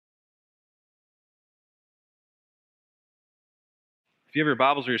If you have your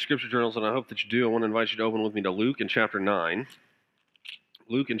Bibles or your scripture journals, and I hope that you do, I want to invite you to open with me to Luke in chapter 9.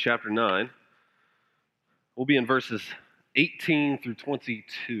 Luke in chapter 9. We'll be in verses 18 through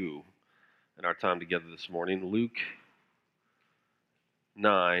 22 in our time together this morning. Luke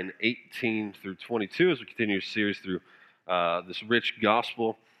 9, 18 through 22 as we continue our series through this rich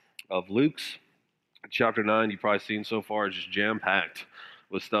gospel of Luke's. Chapter 9, you've probably seen so far, is just jam-packed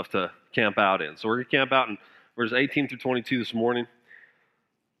with stuff to camp out in. So we're going to camp out in verses 18 through 22 this morning.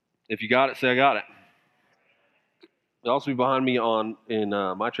 If you got it, say I got it. It'll also be behind me in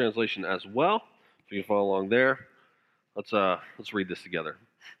my translation as well. If you can follow along there, let's read this together.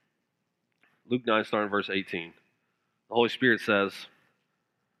 Luke 9, starting verse 18. The Holy Spirit says,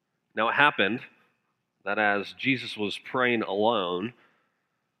 "Now it happened that as Jesus was praying alone,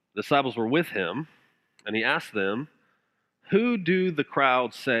 the disciples were with him, and he asked them, 'Who do the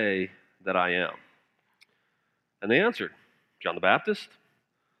crowd say that I am?' And they answered, 'John the Baptist.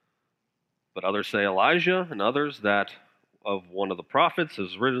 But others say Elijah, and others that of one of the prophets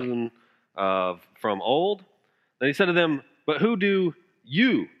has risen from old.' Then he said to them, 'But who do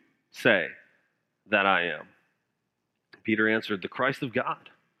you say that I am?' Peter answered, 'The Christ of God.'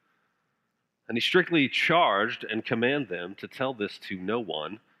 And he strictly charged and commanded them to tell this to no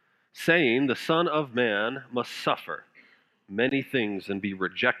one, saying, 'The Son of Man must suffer many things and be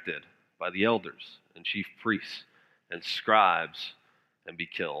rejected by the elders and chief priests and scribes and be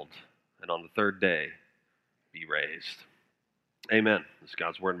killed, and on the third day be raised.'" Amen. This is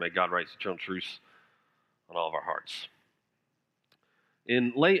God's word, and may God write eternal truths on all of our hearts.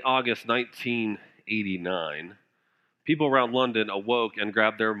 In late August 1989, people around London awoke and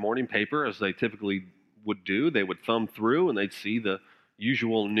grabbed their morning paper, as they typically would do. They would thumb through, and they'd see the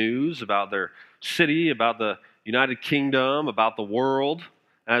usual news about their city, about the United Kingdom, about the world,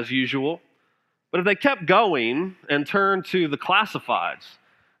 as usual. But if they kept going and turned to the classifieds,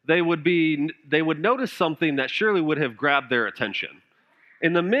 they would notice something that surely would have grabbed their attention.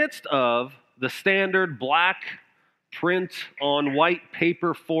 In the midst of the standard black print on white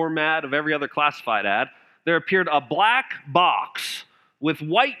paper format of every other classified ad, there appeared a black box with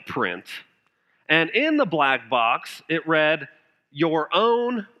white print, and in the black box it read, "Your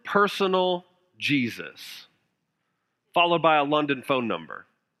own personal Jesus," followed by a London phone number.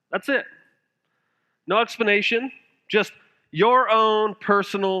 That's it. No explanation, just "Your own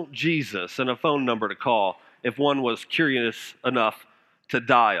personal Jesus," and a phone number to call if one was curious enough to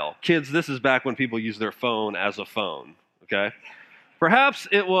dial. Kids, this is back when people used their phone as a phone, okay? Perhaps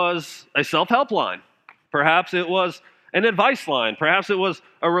it was a self-help line. Perhaps it was an advice line. Perhaps it was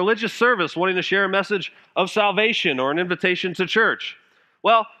a religious service wanting to share a message of salvation or an invitation to church.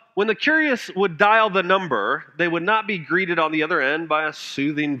 Well, when the curious would dial the number, they would not be greeted on the other end by a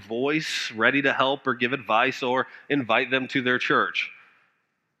soothing voice ready to help or give advice or invite them to their church.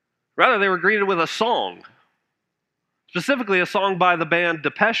 Rather, they were greeted with a song, specifically a song by the band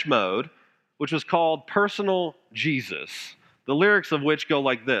Depeche Mode, which was called "Personal Jesus," the lyrics of which go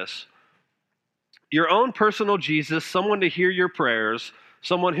like this: "Your own personal Jesus, someone to hear your prayers,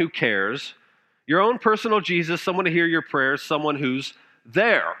 someone who cares. Your own personal Jesus, someone to hear your prayers, someone who's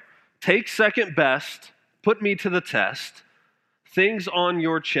there. Take second best, put me to the test. Things on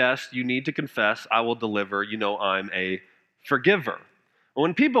your chest you need to confess, I will deliver. You know I'm a forgiver."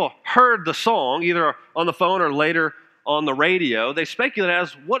 When people heard the song, either on the phone or later on the radio, they speculated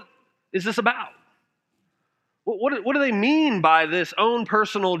as, what is this about? What do they mean by this own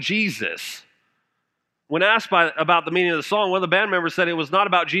personal Jesus? When asked about the meaning of the song, one of the band members said it was not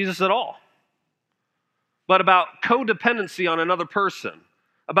about Jesus at all, but about codependency on another person,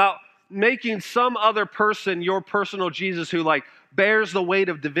 about making some other person your personal Jesus who bears the weight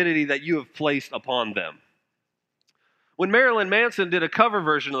of divinity that you have placed upon them. When Marilyn Manson did a cover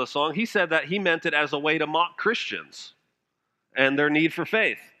version of the song, he said that he meant it as a way to mock Christians and their need for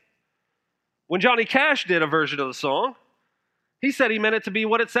faith. When Johnny Cash did a version of the song, he said he meant it to be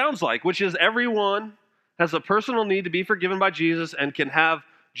what it sounds like, which is everyone has a personal need to be forgiven by Jesus and can have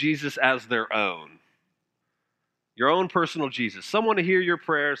Jesus as their own. Your own personal Jesus. Someone to hear your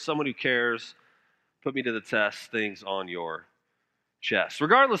prayers, someone who cares. Put me to the test, things on your chest.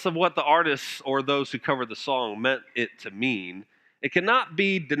 Regardless of what the artists or those who covered the song meant it to mean, it cannot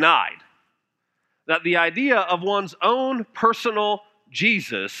be denied that the idea of one's own personal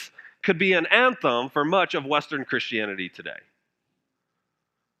Jesus could be an anthem for much of Western Christianity today.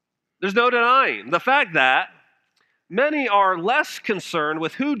 There's no denying the fact that many are less concerned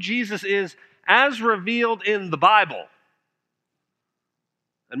with who Jesus is as revealed in the Bible,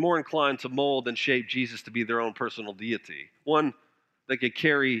 and more inclined to mold and shape Jesus to be their own personal deity, one they could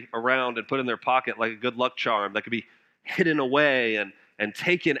carry around and put in their pocket like a good luck charm that could be hidden away and and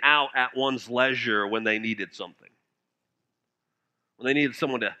taken out at one's leisure when they needed something. When they needed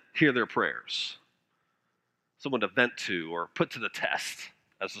someone to hear their prayers, someone to vent to or put to the test,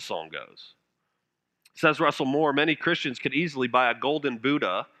 as the song goes. Says Russell Moore, many Christians could easily buy a golden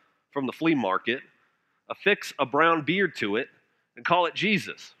Buddha from the flea market, affix a brown beard to it, and call it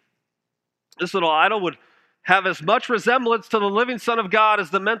Jesus. This little idol would have as much resemblance to the living Son of God as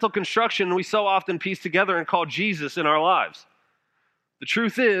the mental construction we so often piece together and call Jesus in our lives. The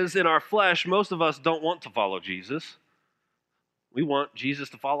truth is, in our flesh, most of us don't want to follow Jesus. We want Jesus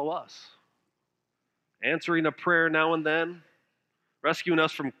to follow us. Answering a prayer now and then, rescuing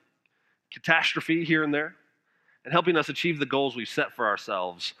us from catastrophe here and there, and helping us achieve the goals we've set for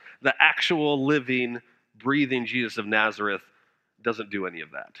ourselves. The actual living, breathing Jesus of Nazareth doesn't do any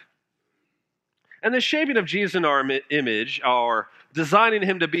of that. And the shaping of Jesus in our image, our designing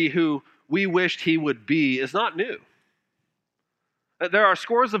him to be who we wished he would be, is not new. There are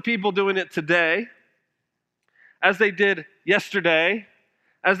scores of people doing it today, as they did yesterday,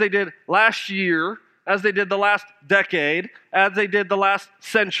 as they did last year, as they did the last decade, as they did the last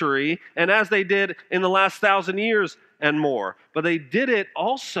century, and as they did in the last 1,000 years and more. But they did it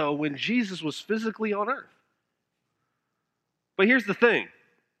also when Jesus was physically on earth. But here's the thing.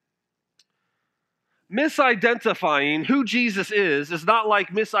 Misidentifying who Jesus is not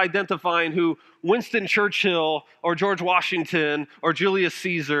like misidentifying who Winston Churchill or George Washington or Julius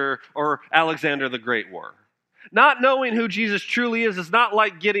Caesar or Alexander the Great were. Not knowing who Jesus truly is not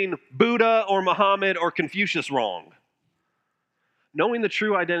like getting Buddha or Muhammad or Confucius wrong. Knowing the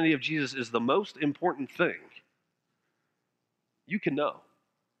true identity of Jesus is the most important thing you can know.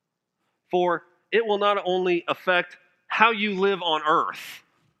 For it will not only affect how you live on earth,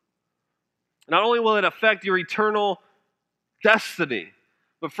 not only will it affect your eternal destiny,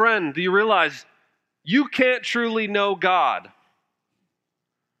 but friend, do you realize you can't truly know God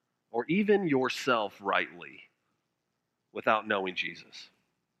or even yourself rightly without knowing Jesus?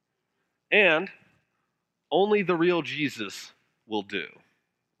 And only the real Jesus will do.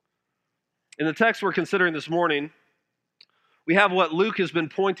 In the text we're considering this morning, we have what Luke has been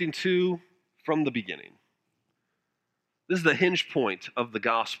pointing to from the beginning. This is the hinge point of the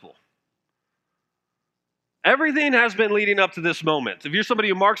gospel. Everything has been leading up to this moment. If you're somebody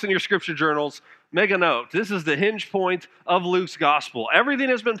who marks in your scripture journals, make a note. This is the hinge point of Luke's gospel. Everything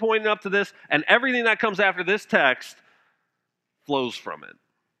has been pointing up to this, and everything that comes after this text flows from it.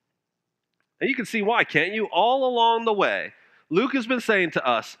 And you can see why, can't you? All along the way, Luke has been saying to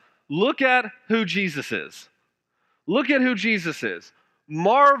us, look at who Jesus is. Look at who Jesus is.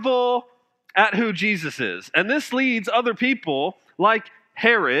 Marvel at who Jesus is. And this leads other people like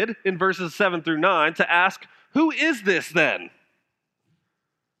Herod in verses 7 through 9 to ask, who is this then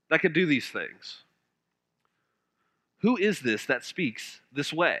that could do these things? Who is this that speaks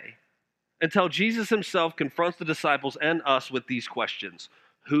this way? Until Jesus himself confronts the disciples and us with these questions.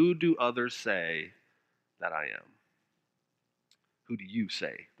 Who do others say that I am? Who do you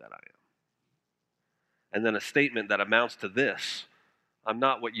say that I am? And then a statement that amounts to this: I'm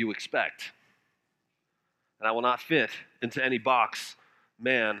not what you expect, and I will not fit into any box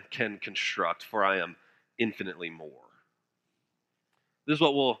man can construct, for I am infinitely more. This is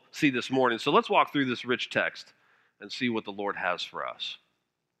what we'll see this morning. So let's walk through this rich text and see what the Lord has for us.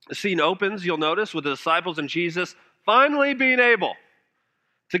 The scene opens, you'll notice, with the disciples and Jesus finally being able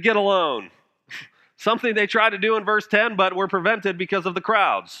to get alone. Something they tried to do in verse 10, but were prevented because of the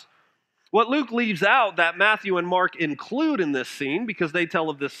crowds. What Luke leaves out that Matthew and Mark include in this scene, because they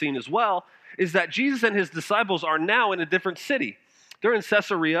tell of this scene as well, is that Jesus and his disciples are now in a different city. They're in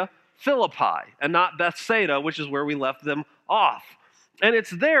Caesarea Philippi and not Bethsaida, which is where we left them off. And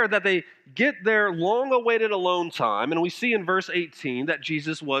it's there that they get their long-awaited alone time. And we see in verse 18 that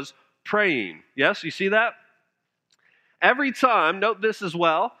Jesus was praying. Yes, you see that? Every time, note this as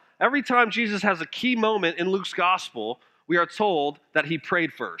well, every time Jesus has a key moment in Luke's gospel, we are told that he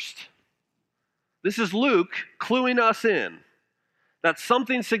prayed first. This is Luke cluing us in that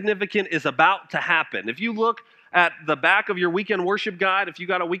something significant is about to happen. If you look at the back of your weekend worship guide, if you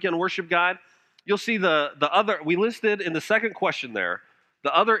got a weekend worship guide, you'll see the other, we listed in the second question there,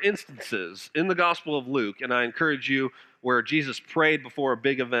 the other instances in the Gospel of Luke, and I encourage you where Jesus prayed before a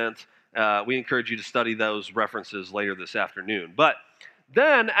big event, we encourage you to study those references later this afternoon. But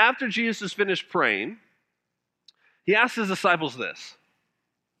then, after Jesus is finished praying, he asks his disciples this: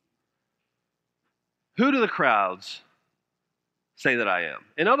 who do the crowds say that I am?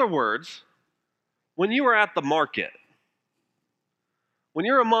 In other words, when you are at the market, when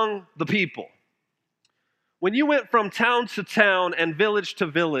you're among the people, when you went from town to town and village to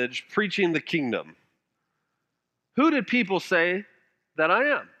village preaching the kingdom, who did people say that I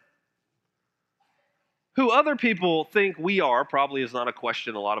am. Who other people think we are probably is not a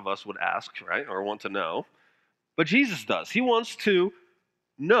question a lot of us would ask, right, or want to know. But Jesus does. He wants to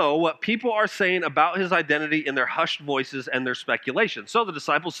know what people are saying about his identity in their hushed voices and their speculation. So the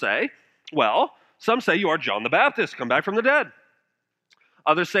disciples say, well, some say you are John the Baptist, come back from the dead.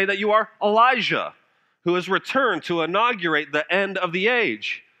 Others say that you are Elijah, who has returned to inaugurate the end of the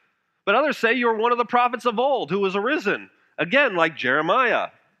age. But others say you are one of the prophets of old who was arisen, again, like Jeremiah,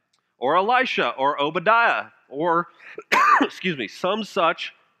 or Elisha, or Obadiah, or, some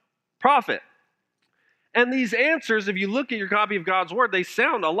such prophet. And these answers, if you look at your copy of God's Word, they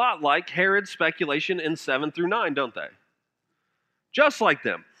sound a lot like Herod's speculation in 7 through 9, don't they? Just like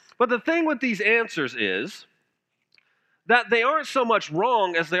them. But the thing with these answers is that they aren't so much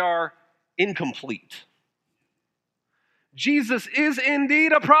wrong as they are incomplete. Jesus is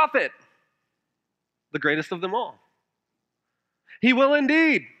indeed a prophet, the greatest of them all. He will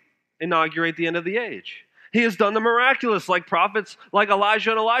indeed inaugurate the end of the age. He has done the miraculous like prophets like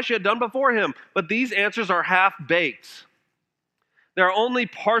Elijah and Elisha had done before him. But these answers are half-baked. They're only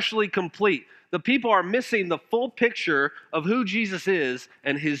partially complete. The people are missing the full picture of who Jesus is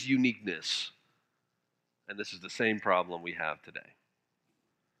and his uniqueness. And this is the same problem we have today.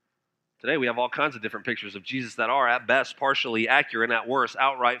 Today we have all kinds of different pictures of Jesus that are at best partially accurate and at worst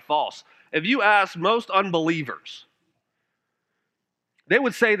outright false. If you ask most unbelievers, they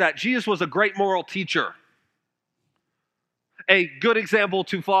would say that Jesus was a great moral teacher, a good example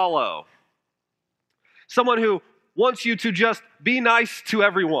to follow, someone who wants you to just be nice to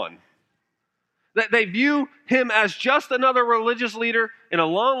everyone. That they view him as just another religious leader in a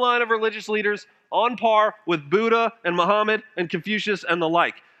long line of religious leaders on par with Buddha and Muhammad and Confucius and the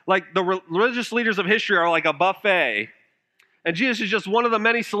like. Like the religious leaders of history are like a buffet, and Jesus is just one of the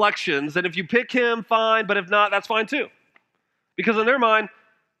many selections, and if you pick him, fine, but if not, that's fine too. Because in their mind,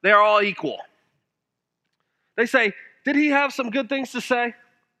 they are all equal. They say, did he have some good things to say?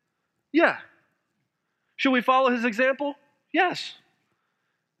 Yeah. Should we follow his example? Yes.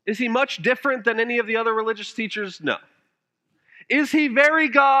 Is he much different than any of the other religious teachers? No. Is he very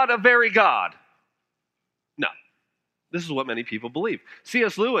God of very God? No. This is what many people believe.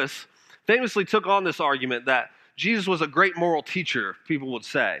 C.S. Lewis famously took on this argument that Jesus was a great moral teacher, people would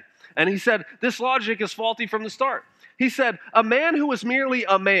say. And he said, this logic is faulty from the start. He said, a man who was merely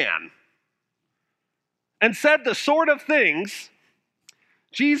a man and said the sort of things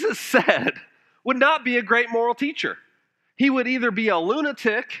Jesus said would not be a great moral teacher. He would either be a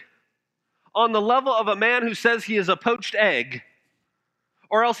lunatic on the level of a man who says he is a poached egg,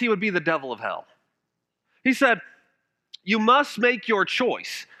 or else he would be the devil of hell. He said, you must make your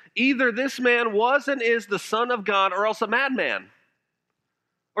choice. Either this man was and is the Son of God, or else a madman.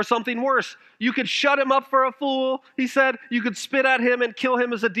 Or something worse. You could shut him up for a fool, he said. You could spit at him and kill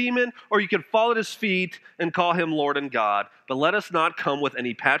him as a demon, or you could fall at his feet and call him Lord and God. But let us not come with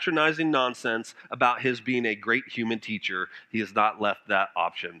any patronizing nonsense about his being a great human teacher. He has not left that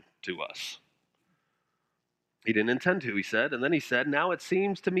option to us. He didn't intend to, he said. And then he said, now it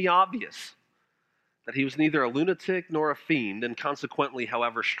seems to me obvious that he was neither a lunatic nor a fiend, and consequently,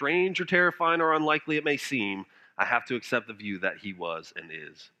 however strange or terrifying or unlikely it may seem, I have to accept the view that he was and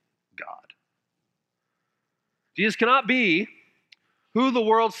is God. Jesus cannot be who the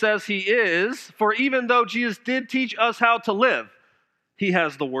world says he is, for even though Jesus did teach us how to live, he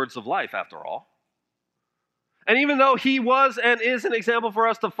has the words of life after all. And even though he was and is an example for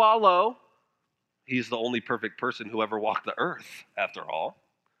us to follow, he's the only perfect person who ever walked the earth after all.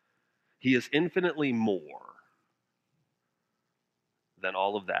 He is infinitely more than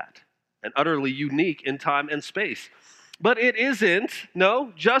all of that, and utterly unique in time and space. But it isn't,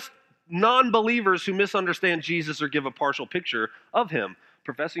 just non-believers who misunderstand Jesus or give a partial picture of him.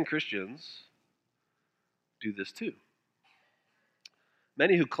 Professing Christians do this too.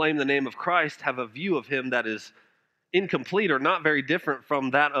 Many who claim the name of Christ have a view of him that is incomplete or not very different from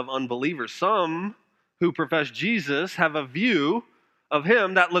that of unbelievers. Some who profess Jesus have a view of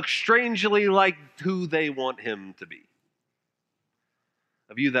him that looks strangely like who they want him to be.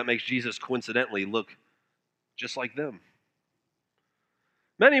 A view that makes Jesus coincidentally look just like them.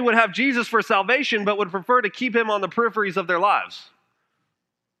 Many would have Jesus for salvation, but would prefer to keep him on the peripheries of their lives.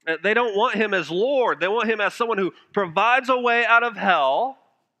 They don't want him as Lord. They want him as someone who provides a way out of hell,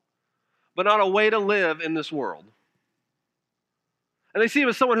 but not a way to live in this world. And they see him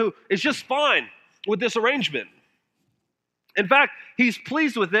as someone who is just fine with this arrangement. In fact, he's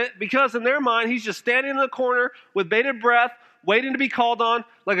pleased with it because in their mind, he's just standing in the corner with bated breath, waiting to be called on,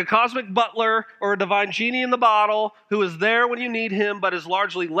 like a cosmic butler or a divine genie in the bottle who is there when you need him but is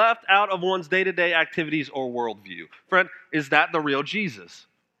largely left out of one's day-to-day activities or worldview. Friend, is that the real Jesus?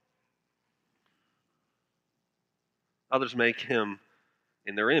 Others make him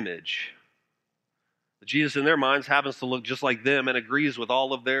in their image. The Jesus in their minds happens to look just like them and agrees with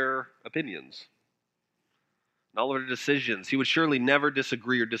all of their opinions and all of their decisions. He would surely never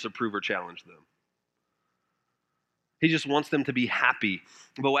disagree or disapprove or challenge them. He just wants them to be happy.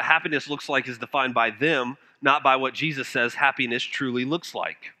 But what happiness looks like is defined by them, not by what Jesus says happiness truly looks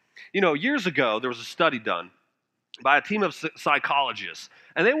like. You know, years ago, there was a study done by a team of psychologists,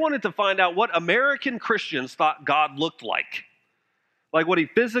 and they wanted to find out what American Christians thought God looked like. Like what he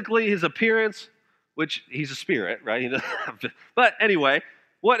physically, his appearance, which he's a spirit, right? But anyway,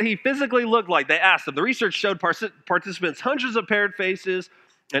 what he physically looked like, they asked him. The research showed participants hundreds of paired faces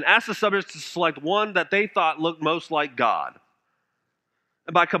and asked the subjects to select one that they thought looked most like God.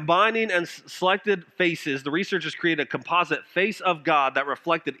 And by combining and selected faces, the researchers created a composite face of God that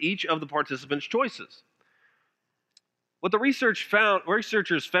reflected each of the participants' choices. What the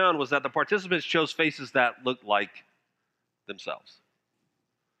researchers found was that the participants chose faces that looked like themselves.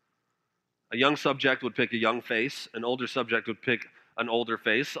 A young subject would pick a young face, an older subject would pick an older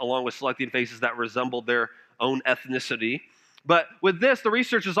face, along with selecting faces that resembled their own ethnicity. But with this, the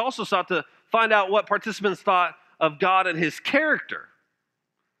researchers also sought to find out what participants thought of God and his character.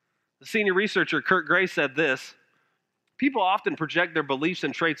 The senior researcher, Kurt Gray, said this: "People often project their beliefs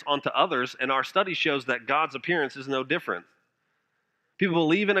and traits onto others, and our study shows that God's appearance is no different. People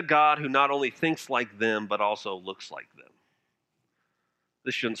believe in a God who not only thinks like them, but also looks like them."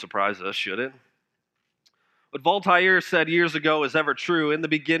 This shouldn't surprise us, should it? What Voltaire said years ago is ever true. In the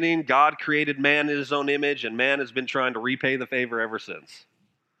beginning, God created man in his own image, and man has been trying to repay the favor ever since.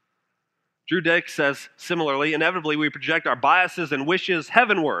 Drew Dyck says, similarly, inevitably we project our biases and wishes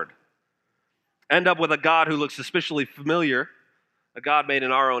heavenward, end up with a God who looks suspiciously familiar, a God made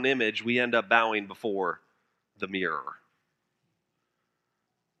in our own image. We end up bowing before the mirror.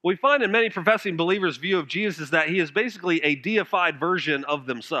 What we find in many professing believers' view of Jesus is that he is basically a deified version of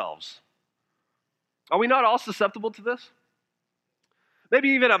themselves. Are we not all susceptible to this? Maybe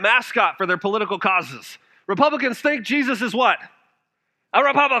even a mascot for their political causes. Republicans think Jesus is what? A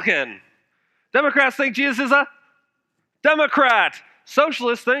Republican. Democrats think Jesus is a Democrat.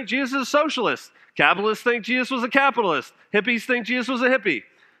 Socialists think Jesus is a socialist. Capitalists think Jesus was a capitalist. Hippies think Jesus was a hippie.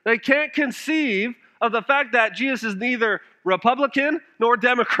 They can't conceive of the fact that Jesus is neither Republican, nor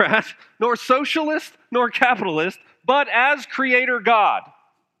Democrat, nor socialist, nor capitalist, but as Creator God,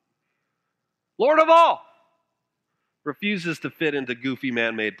 Lord of all, refuses to fit into goofy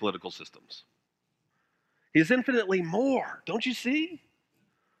man-made political systems. He's infinitely more, don't you see?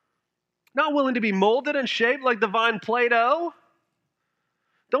 Not willing to be molded and shaped like divine Play-Doh.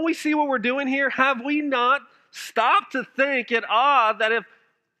 Don't we see what we're doing here? Have we not stopped to think it odd that if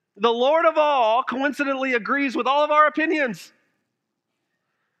the Lord of all coincidentally agrees with all of our opinions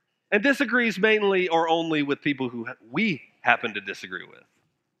and disagrees mainly or only with people who we happen to disagree with?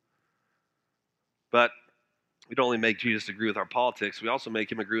 But we don't only make Jesus agree with our politics, we also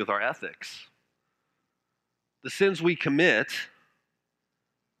make him agree with our ethics. The sins we commit,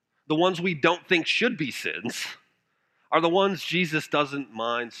 the ones we don't think should be sins, are the ones Jesus doesn't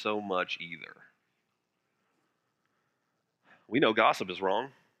mind so much either. We know gossip is wrong,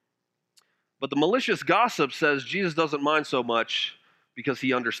 but the malicious gossip says Jesus doesn't mind so much because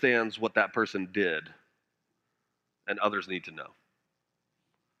he understands what that person did, and others need to know.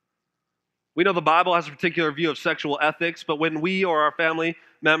 We know the Bible has a particular view of sexual ethics, but when we or our family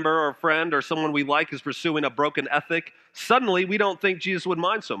member or friend or someone we like is pursuing a broken ethic, suddenly we don't think Jesus would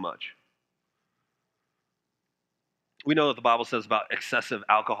mind so much. We know that the Bible says about excessive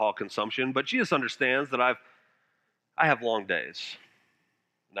alcohol consumption, but Jesus understands that I have long days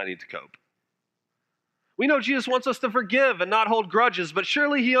and I need to cope. We know Jesus wants us to forgive and not hold grudges, but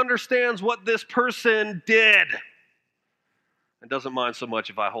surely he understands what this person did and doesn't mind so much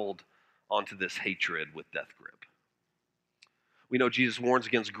if I hold onto this hatred with death grip. We know Jesus warns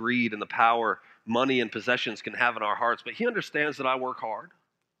against greed and the power money and possessions can have in our hearts, but he understands that I work hard.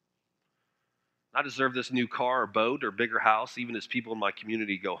 I deserve this new car or boat or bigger house, even as people in my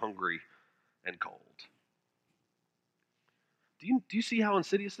community go hungry and cold. Do you see how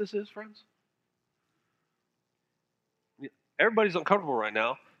insidious this is, friends? Everybody's uncomfortable right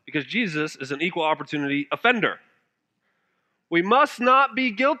now because Jesus is an equal opportunity offender. We must not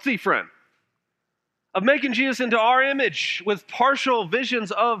be guilty, friend, of making Jesus into our image with partial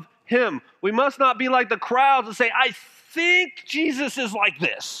visions of him. We must not be like the crowds and say, I think Jesus is like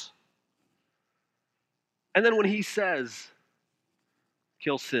this. And then when he says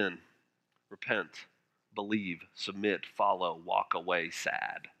Kill sin, repent, believe, submit, follow, walk away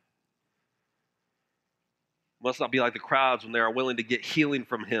sad. Must not be like the crowds when they are willing to get healing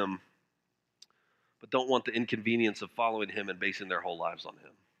from him, but don't want the inconvenience of following him and basing their whole lives on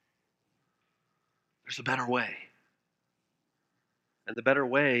him. There's a better way. And the better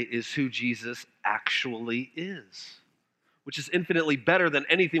way is who Jesus actually is, which is infinitely better than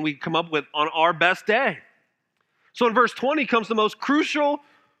anything we can come up with on our best day. So in verse 20 comes the most crucial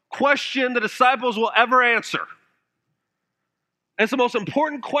question the disciples will ever answer. And it's the most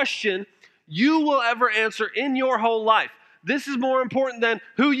important question you will ever answer in your whole life. This is more important than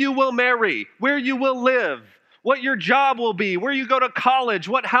who you will marry, where you will live, what your job will be, where you go to college,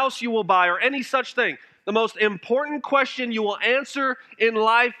 what house you will buy, or any such thing. The most important question you will answer in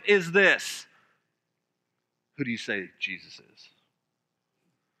life is this: who do you say Jesus is?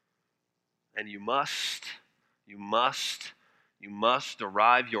 And you must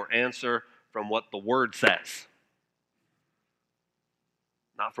derive your answer from what the Word says,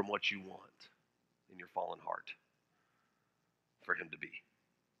 not from what you want in your fallen heart for him to be.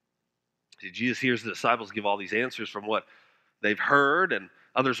 See, Jesus hears the disciples give all these answers from what they've heard, and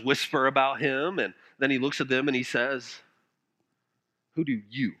others whisper about him, and then he looks at them and he says, who do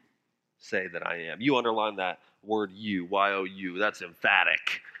you say that I am? You underline that word you, Y-O-U, that's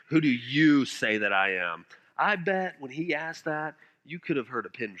emphatic. Who do you say that I am? I bet when he asked that, you could have heard a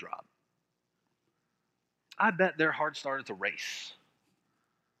pin drop. I bet their heart started to race.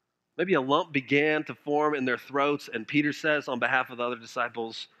 Maybe a lump began to form in their throats, and Peter says on behalf of the other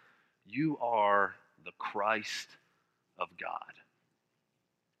disciples, you are the Christ of God.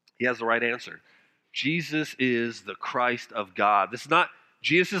 He has the right answer. Jesus is the Christ of God. This is not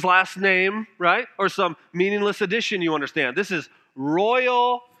Jesus' last name, right? Or some meaningless addition, you understand. This is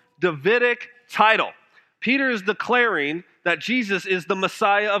royal Davidic title. Peter is declaring that Jesus is the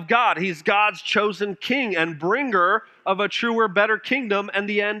Messiah of God. He's God's chosen king and bringer of a truer, better kingdom and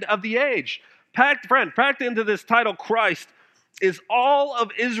the end of the age. Packed into this title, Christ, is all of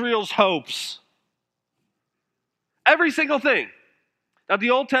Israel's hopes. Every single thing that the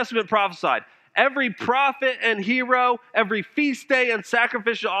Old Testament prophesied, every prophet and hero, every feast day and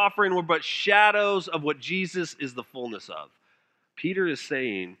sacrificial offering were but shadows of what Jesus is the fullness of. Peter is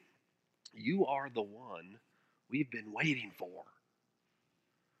saying, you are the one we've been waiting for.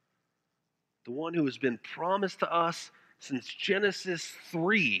 The one who has been promised to us since Genesis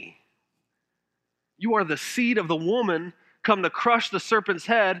 3. You are the seed of the woman come to crush the serpent's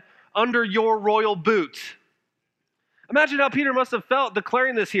head under your royal boot. Imagine how Peter must have felt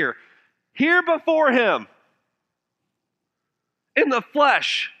declaring this here. Here before him, in the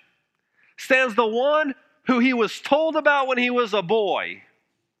flesh, stands the one who he was told about when he was a boy.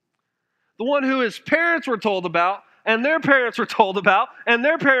 The one who his parents were told about, and their parents were told about, and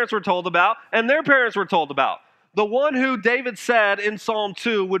their parents were told about, and their parents were told about. The one who David said in Psalm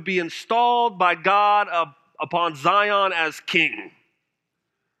 2 would be installed by God upon Zion as king.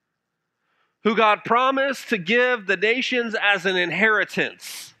 Who God promised to give the nations as an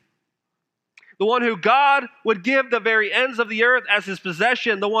inheritance. The one who God would give the very ends of the earth as his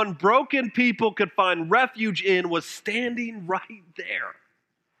possession. The one broken people could find refuge in was standing right there.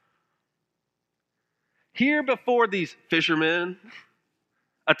 Here before these fishermen,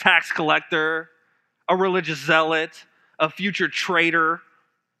 a tax collector, a religious zealot, a future traitor,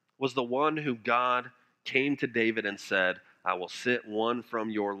 was the one who God came to David and said, I will sit one from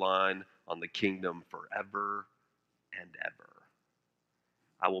your line on the kingdom forever and ever.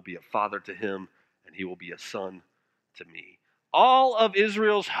 I will be a father to him, and he will be a son to me. All of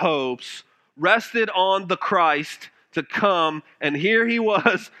Israel's hopes rested on the Christ to come, and here he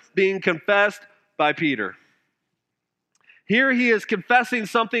was being confessed by Peter. Here he is confessing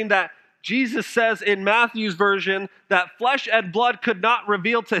something that Jesus says in Matthew's version that flesh and blood could not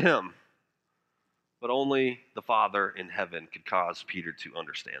reveal to him. But only the Father in heaven could cause Peter to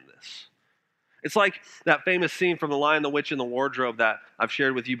understand this. It's like that famous scene from The Lion, the Witch, and the Wardrobe that I've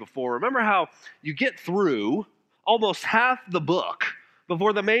shared with you before. Remember how you get through almost half the book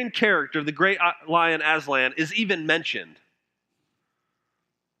before the main character, the great lion Aslan, is even mentioned.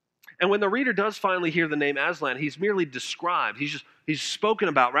 And when the reader does finally hear the name Aslan, he's merely described. He's spoken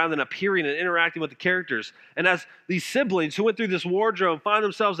about rather than appearing and interacting with the characters. And as these siblings who went through this wardrobe find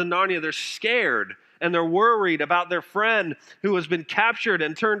themselves in Narnia, they're scared and they're worried about their friend who has been captured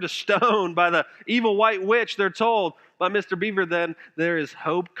and turned to stone by the evil white witch. They're told by Mr. Beaver then, there is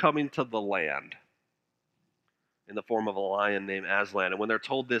hope coming to the land in the form of a lion named Aslan. And when they're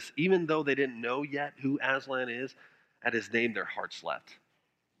told this, even though they didn't know yet who Aslan is, at his name their hearts leapt.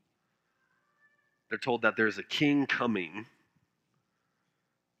 They're told that there's a king coming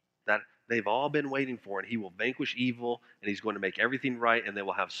that they've all been waiting for, and he will vanquish evil, and he's going to make everything right, and they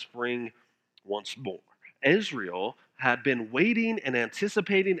will have spring once more. Israel had been waiting and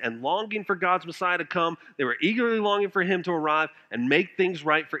anticipating and longing for God's Messiah to come. They were eagerly longing for him to arrive and make things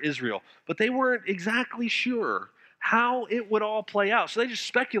right for Israel. But they weren't exactly sure how it would all play out. So they just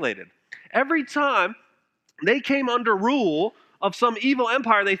speculated. Every time they came under rule of some evil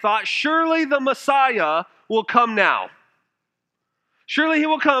empire, they thought, surely the Messiah will come now. Surely he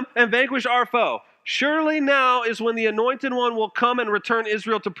will come and vanquish our foe. Surely now is when the anointed one will come and return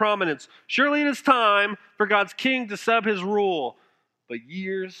Israel to prominence. Surely it is time for God's king to set up his rule. But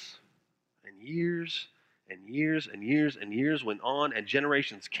years and years and years and years and years went on, and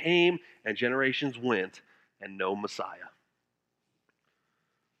generations came and generations went, and no Messiah.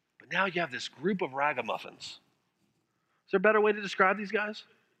 But now you have this group of ragamuffins. Is there a better way to describe these guys?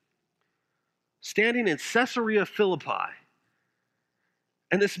 Standing in Caesarea Philippi.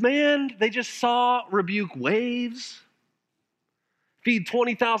 And this man, they just saw rebuke waves, feed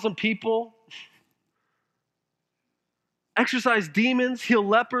 20,000 people, exorcise demons, heal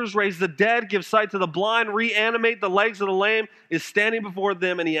lepers, raise the dead, give sight to the blind, reanimate the legs of the lame, is standing before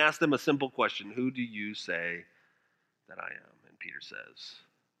them, and he asked them a simple question: who do you say that I am? And Peter says,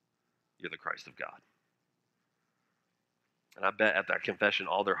 you're the Christ of God. And I bet at that confession,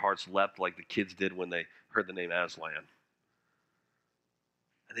 all their hearts leapt like the kids did when they heard the name Aslan.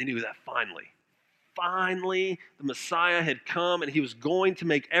 And they knew that finally, the Messiah had come and he was going to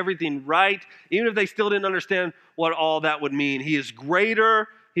make everything right, even if they still didn't understand what all that would mean. He is greater,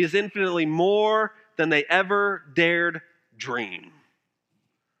 he is infinitely more than they ever dared dream.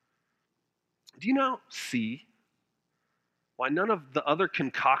 Do you now see why none of the other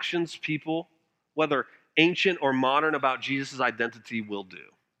concoctions people, whether ancient or modern, about Jesus' identity will do?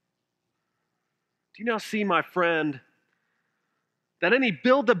 Do you now see, my friend, that any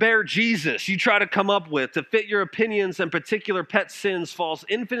Build-A-Bear Jesus you try to come up with to fit your opinions and particular pet sins falls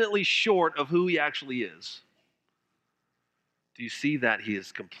infinitely short of who he actually is? Do you see that he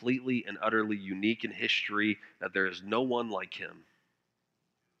is completely and utterly unique in history, that there is no one like him?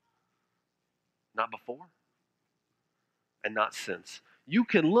 Not before and not since. You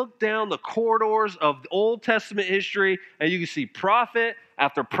can look down the corridors of the Old Testament history and you can see prophet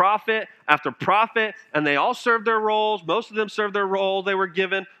after prophet after prophet, and they all served their roles. Most of them served their role they were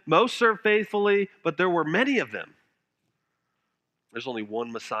given. Most served faithfully, but there were many of them. There's only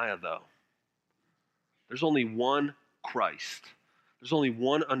one Messiah, though. There's only one Christ. There's only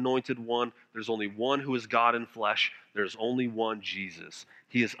one anointed one. There's only one who is God in flesh. There's only one Jesus.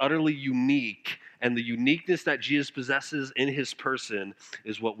 He is utterly unique, and the uniqueness that Jesus possesses in his person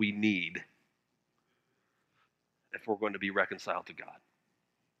is what we need if we're going to be reconciled to God.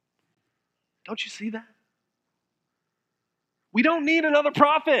 Don't you see that? We don't need another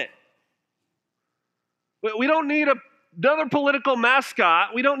prophet. We don't need another political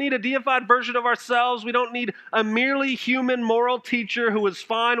mascot. We don't need a deified version of ourselves. We don't need a merely human moral teacher who is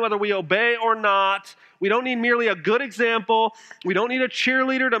fine whether we obey or not. We don't need merely a good example. We don't need a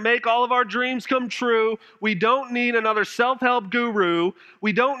cheerleader to make all of our dreams come true. We don't need another self-help guru.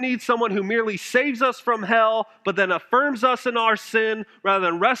 We don't need someone who merely saves us from hell, but then affirms us in our sin rather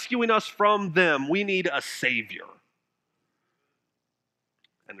than rescuing us from them. We need a Savior.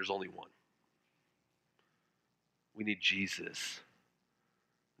 And there's only one. We need Jesus,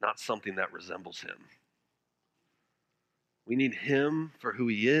 not something that resembles him. We need him for who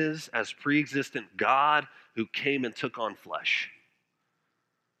he is as pre-existent God who came and took on flesh.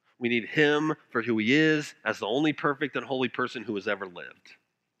 We need him for who he is as the only perfect and holy person who has ever lived.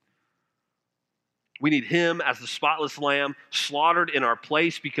 We need him as the spotless lamb slaughtered in our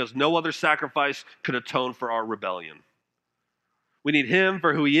place because no other sacrifice could atone for our rebellion. We need him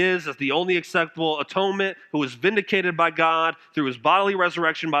for who he is as the only acceptable atonement, who was vindicated by God through his bodily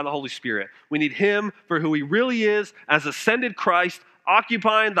resurrection by the Holy Spirit. We need him for who he really is as ascended Christ,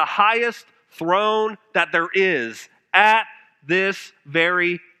 occupying the highest throne that there is at this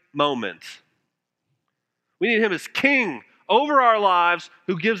very moment. We need him as king over our lives,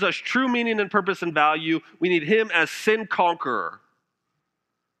 who gives us true meaning and purpose and value. We need him as sin conqueror,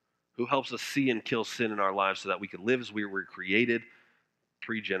 who helps us see and kill sin in our lives so that we can live as we were created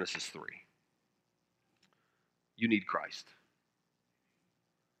pre-Genesis 3. You need Christ.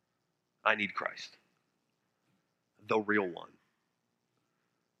 I need Christ. The real one.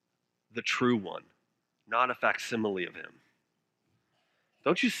 The true one. Not a facsimile of him.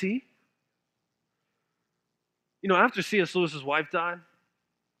 Don't you see? You know, after C.S. Lewis's wife died,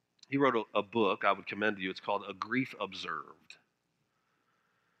 he wrote a book I would commend to you. It's called A Grief Observed.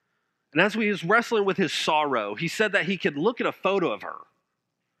 And as he was wrestling with his sorrow, he said that he could look at a photo of her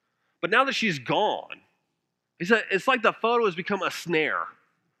But now that she's gone, he said it's like the photo has become a snare,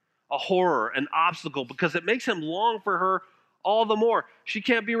 a horror, an obstacle, because it makes him long for her all the more. She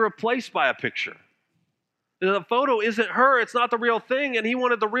can't be replaced by a picture. The photo isn't her, it's not the real thing, and he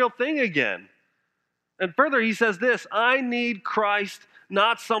wanted the real thing again. And further, he says this, I need Christ,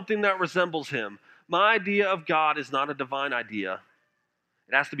 not something that resembles him. My idea of God is not a divine idea.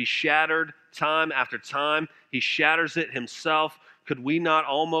 It has to be shattered time after time. He shatters it himself. Could we not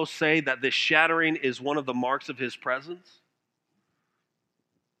almost say that this shattering is one of the marks of his presence?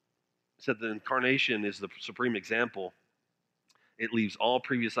 He said the incarnation is the supreme example. It leaves all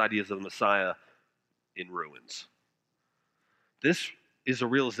previous ideas of the Messiah in ruins. This is a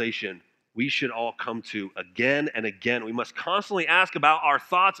realization we should all come to again and again. We must constantly ask about our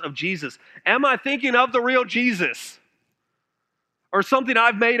thoughts of Jesus. Am I thinking of the real Jesus? Or something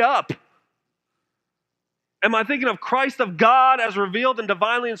I've made up? Am I thinking of Christ of God as revealed in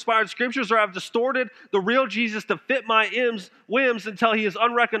divinely inspired scriptures, or I've distorted the real Jesus to fit my whims until he is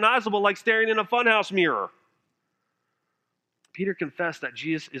unrecognizable like staring in a funhouse mirror? Peter confessed that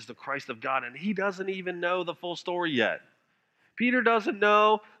Jesus is the Christ of God, and he doesn't even know the full story yet. Peter doesn't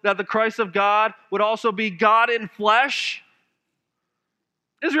know that the Christ of God would also be God in flesh.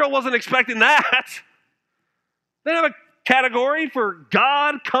 Israel wasn't expecting that. They didn't have a category for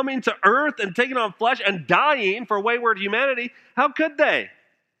God coming to earth and taking on flesh and dying for wayward humanity. How could they?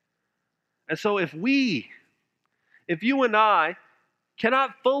 And so if you and I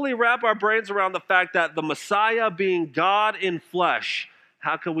cannot fully wrap our brains around the fact that the Messiah being God in flesh,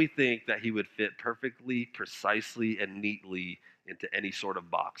 how can we think that he would fit perfectly, precisely, and neatly into any sort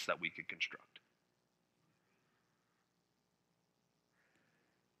of box that we could construct?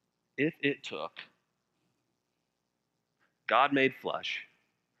 If it took God made flesh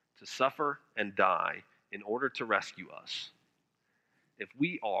to suffer and die in order to rescue us, if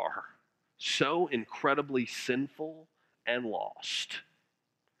we are so incredibly sinful and lost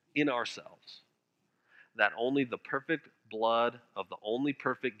in ourselves that only the perfect blood of the only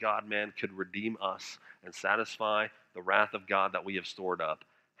perfect God-man could redeem us and satisfy the wrath of God that we have stored up,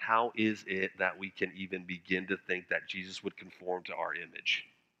 how is it that we can even begin to think that Jesus would conform to our image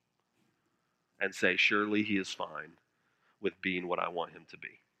and say, surely he is fine with being what I want him to be?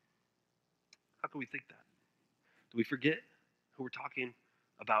 How can we think that? Do we forget who we're talking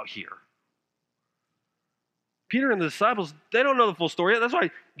about here? Peter and the disciples, they don't know the full story yet. That's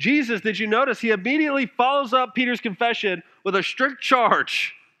why Jesus, did you notice, he immediately follows up Peter's confession with a strict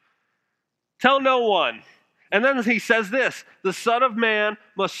charge. Tell no one. And then he says this, the Son of Man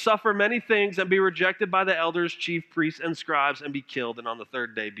must suffer many things and be rejected by the elders, chief priests, and scribes, and be killed, and on the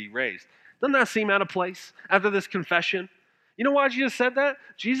third day be raised. Doesn't that seem out of place after this confession? You know why Jesus said that?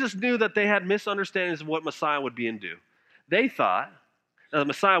 Jesus knew that they had misunderstandings of what Messiah would be and do. They thought that the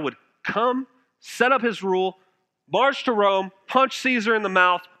Messiah would come, set up his rule, march to Rome, punch Caesar in the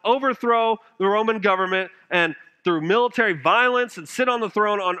mouth, overthrow the Roman government, and through military violence and sit on the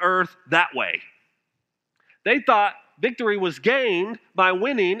throne on earth that way. They thought victory was gained by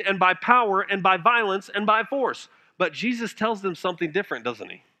winning and by power and by violence and by force. But Jesus tells them something different, doesn't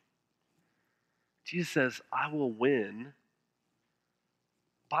he? Jesus says, I will win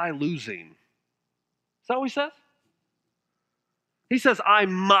by losing. Is that what he says? He says, I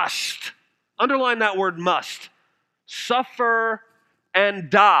must. Underline that word must. Suffer and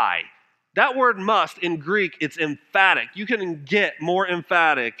die. That word must in Greek, it's emphatic. You can get more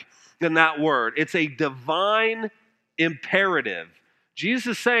emphatic than that word. It's a divine imperative. Jesus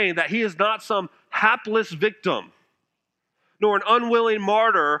is saying that he is not some hapless victim, nor an unwilling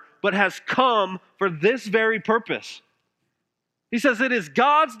martyr, but has come for this very purpose. He says, it is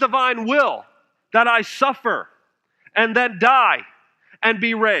God's divine will that I suffer and then die and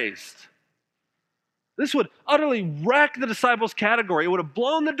be raised. This would utterly wreck the disciples' category. It would have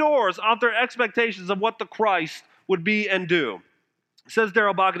blown the doors off their expectations of what the Christ would be and do. Says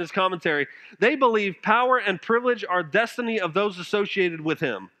Darrell Bach in his commentary, they believe power and privilege are destiny of those associated with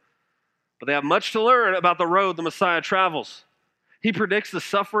him. But they have much to learn about the road the Messiah travels. He predicts the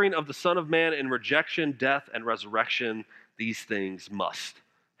suffering of the Son of Man in rejection, death, and resurrection. These things must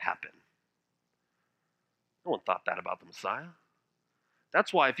happen. No one thought that about the Messiah.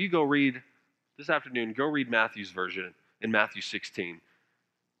 That's why if you go read this afternoon, go read Matthew's version in Matthew 16.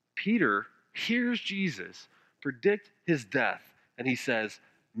 Peter hears Jesus predict his death, and he says,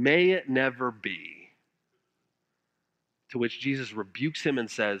 may it never be. To which Jesus rebukes him and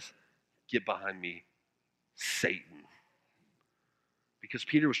says, get behind me, Satan. Because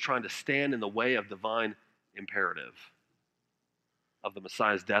Peter was trying to stand in the way of divine imperative of the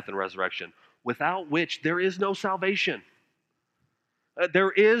Messiah's death and resurrection, without which there is no salvation.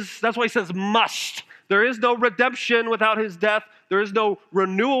 That's why he says must. There is no redemption without his death. There is no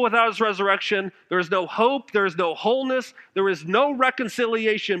renewal without his resurrection. There is no hope. There is no wholeness. There is no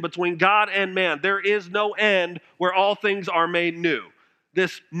reconciliation between God and man. There is no end where all things are made new.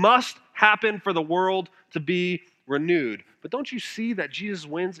 This must happen for the world to be renewed. But don't you see that Jesus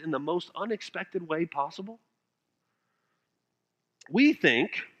wins in the most unexpected way possible? We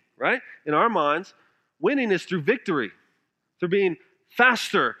think, right, in our minds, winning is through victory, through being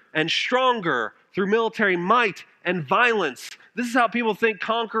faster and stronger, through military might and violence. This is how people think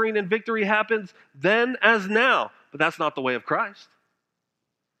conquering and victory happens then as now. But that's not the way of Christ.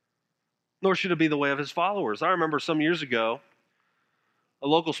 Nor should it be the way of his followers. I remember some years ago, a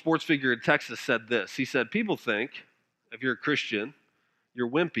local sports figure in Texas said this. He said, people think if you're a Christian, you're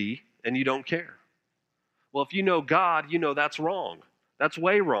wimpy and you don't care. Well, if you know God, you know that's wrong. That's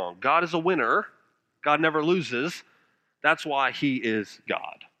way wrong. God is a winner. God never loses. That's why he is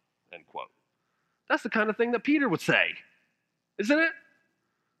God, end quote. That's the kind of thing that Peter would say, isn't it?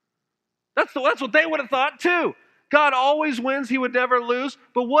 That's what they would have thought too. God always wins. He would never lose.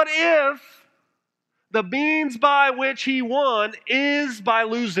 But what if the means by which he won is by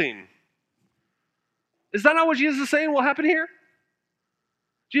losing? Is that not what Jesus is saying will happen here?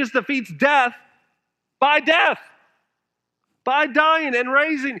 Jesus defeats death by death, by dying and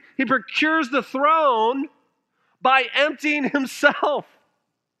raising. He procures the throne by emptying himself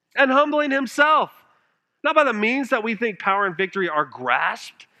and humbling himself. Not by the means that we think power and victory are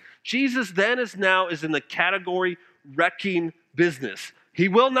grasped. Jesus then is in the category wrecking business. He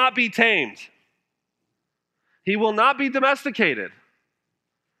will not be tamed. He will not be domesticated.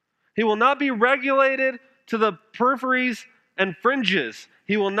 He will not be regulated to the peripheries and fringes.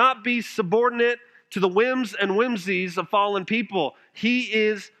 He will not be subordinate to the whims and whimsies of fallen people. He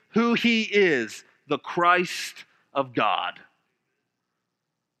is who he is, the Christ of God.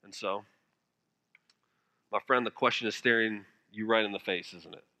 And so, my friend, the question is staring you right in the face,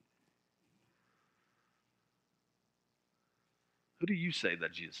 isn't it? Who do you say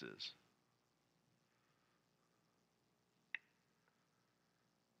that Jesus is?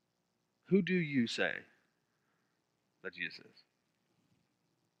 Who do you say that Jesus is?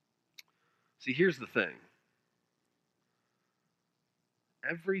 See, here's the thing.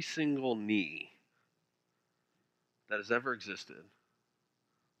 Every single knee that has ever existed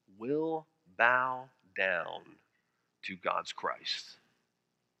will bow down to God's Christ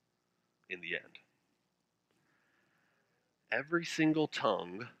in the end. Every single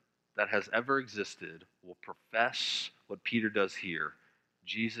tongue that has ever existed will profess what Peter does here.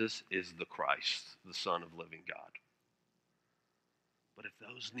 Jesus is the Christ, the Son of living God. But if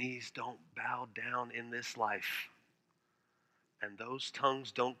those knees don't bow down in this life, and those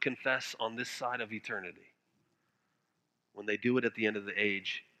tongues don't confess on this side of eternity, when they do it at the end of the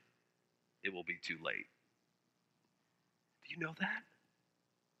age, it will be too late. Do you know that?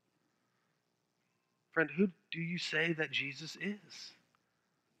 Friend, who do you say that Jesus is?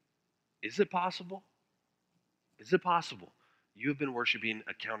 Is it possible? Is it possible you have been worshiping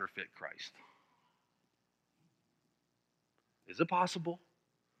a counterfeit Christ? Is it possible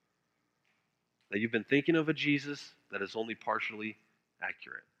that you've been thinking of a Jesus that is only partially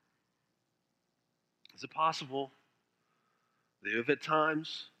accurate? Is it possible that you have at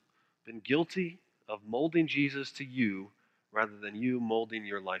times been guilty of molding Jesus to you rather than you molding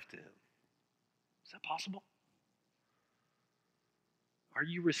your life to him? Is that possible? Are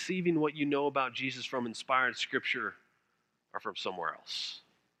you receiving what you know about Jesus from inspired scripture or from somewhere else?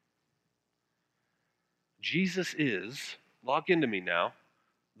 Jesus is, log into me now,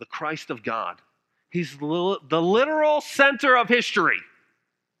 the Christ of God. He's the literal center of history.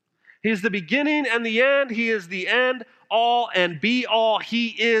 He's the beginning and the end. He is the end, all and be all. He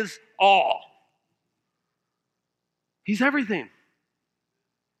is all. He's everything.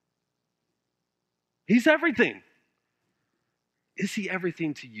 He's everything. Is he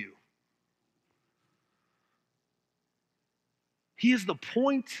everything to you? He is the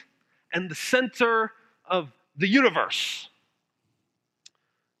point and the center of the universe.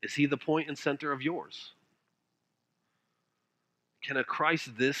 Is he the point and center of yours? Can a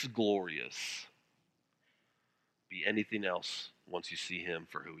Christ this glorious be anything else once you see him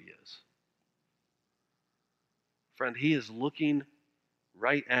for who he is? Friend, he is looking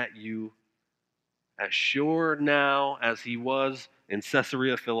right at you as sure now as he was in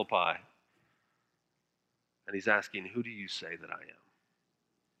Caesarea Philippi. And he's asking, who do you say that I am?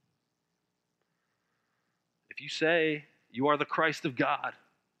 If you say you are the Christ of God,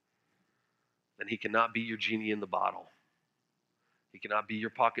 then he cannot be your genie in the bottle. He cannot be your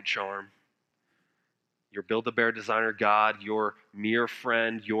pocket charm. your Build-A-Bear designer God, your mere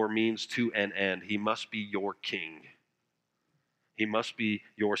friend, your means to an end. He must be your king. He must be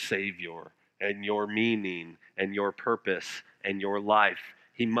your savior and your meaning and your purpose and your life.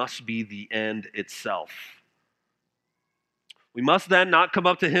 He must be the end itself. We must then not come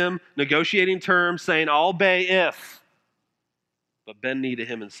up to him negotiating terms saying, I'll obey if, but bend knee to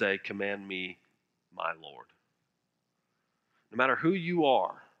him and say, command me, my Lord. No matter who you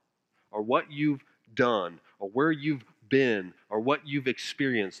are or what you've done or where you've been or what you've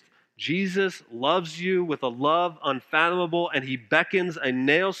experienced, Jesus loves you with a love unfathomable, and he beckons a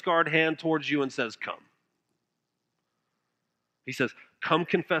nail-scarred hand towards you and says, come. He says, come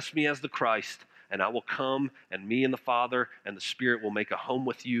confess me as the Christ, and I will come, and me and the Father and the Spirit will make a home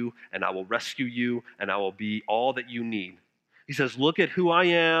with you, and I will rescue you, and I will be all that you need. He says, look at who I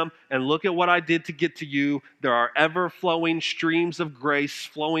am, and look at what I did to get to you. There are ever-flowing streams of grace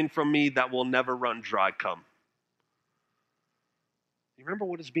flowing from me that will never run dry. Come. You remember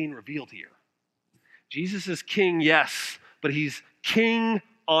what is being revealed here? Jesus is king, yes, but he's king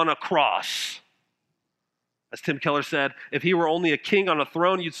on a cross. As Tim Keller said, if he were only a king on a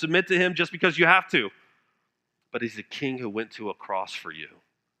throne, you'd submit to him just because you have to. But he's a king who went to a cross for you.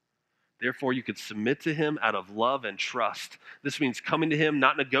 Therefore, you could submit to him out of love and trust. This means coming to him,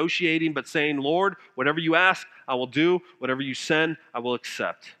 not negotiating, but saying, Lord, whatever you ask, I will do. Whatever you send, I will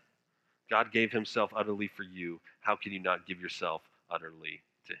accept. God gave himself utterly for you. How can you not give yourself utterly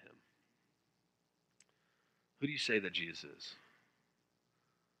to him? Who do you say that Jesus is?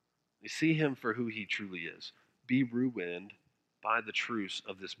 You see him for who he truly is. Be ruined by the truths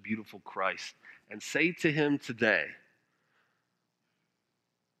of this beautiful Christ and say to him today,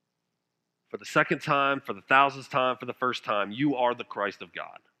 for the second time, for the thousandth time, for the first time, you are the Christ of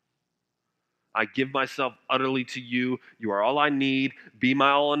God. I give myself utterly to you. You are all I need. Be my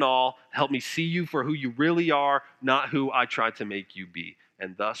all in all. Help me see you for who you really are, not who I tried to make you be,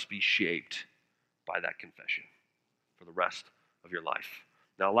 and thus be shaped by that confession for the rest of your life.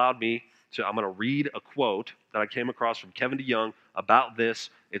 Now, I'm going to read a quote that I came across from Kevin DeYoung about this.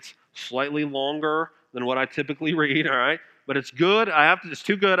 It's slightly longer than what I typically read, all right? But it's good. It's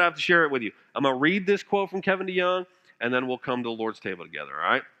too good. I have to share it with you. I'm going to read this quote from Kevin DeYoung, and then we'll come to the Lord's table together, all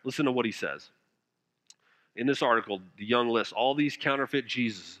right? Listen to what he says. In this article, DeYoung lists all these counterfeit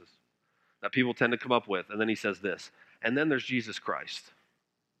Jesuses that people tend to come up with, and then he says this, and then there's Jesus Christ,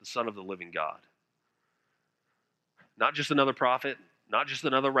 the Son of the living God. Not just another prophet, not just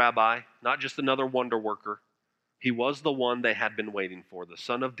another rabbi, not just another wonder worker. He was the one they had been waiting for, the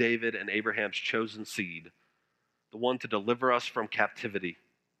Son of David and Abraham's chosen seed, the one to deliver us from captivity,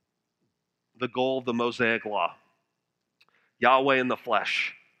 the goal of the Mosaic law, Yahweh in the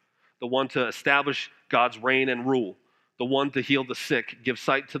flesh, the one to establish God's reign and rule, the one to heal the sick, give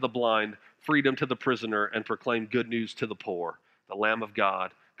sight to the blind, freedom to the prisoner, and proclaim good news to the poor, the Lamb of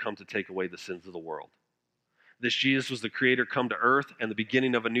God come to take away the sins of the world. This Jesus was the creator come to earth and the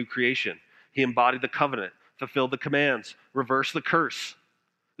beginning of a new creation. He embodied the covenant, fulfilled the commands, reversed the curse.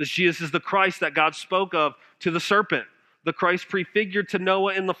 This Jesus is the Christ that God spoke of to the serpent, the Christ prefigured to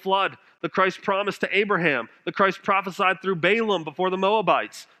Noah in the flood, the Christ promised to Abraham, the Christ prophesied through Balaam before the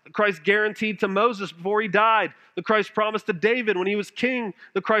Moabites, the Christ guaranteed to Moses before he died, the Christ promised to David when he was king,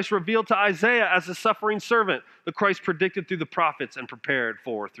 the Christ revealed to Isaiah as a suffering servant, the Christ predicted through the prophets and prepared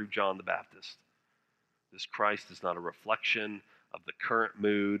for through John the Baptist. This Christ is not a reflection of the current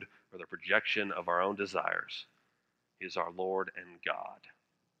mood or the projection of our own desires. He is our Lord and God.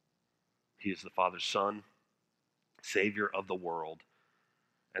 He is the Father's Son, Savior of the world,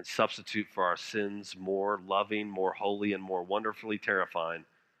 and substitute for our sins, more loving, more holy, and more wonderfully terrifying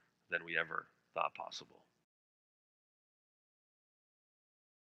than we ever thought possible.